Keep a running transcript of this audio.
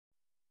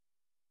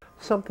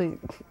Something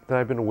that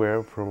I've been aware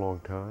of for a long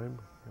time.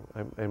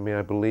 I mean,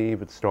 I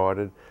believe it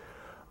started,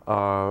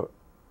 as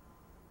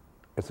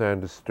I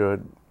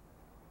understood,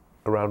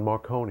 around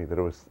Marconi, that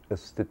it was a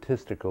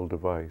statistical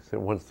device.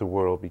 And once the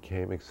world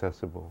became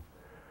accessible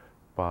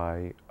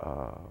by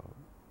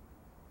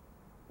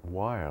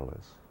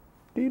wireless,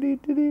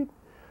 the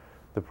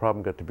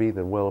problem got to be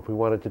then, well, if we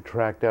wanted to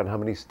track down how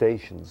many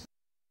stations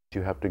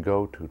you have to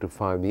go to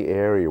find the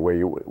area where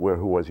you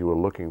were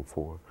looking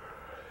for.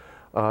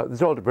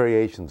 There's all the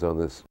variations on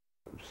this,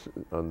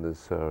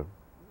 how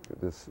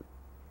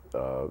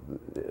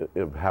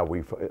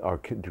our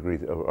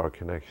degrees of our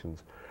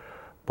connections.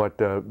 But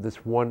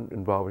this one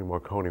involving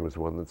Marconi was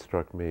the one that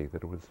struck me,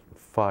 that it was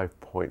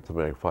something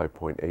like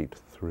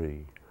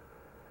 5.83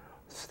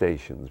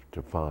 stations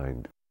to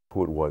find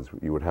who it was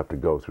you would have to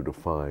go through to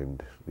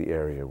find the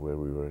area where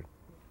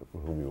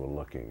whom we were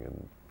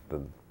looking.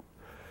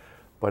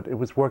 But it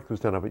was work that was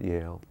done up at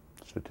Yale,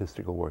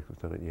 statistical work that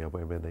was done at Yale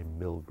by a man named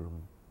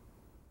Milgram.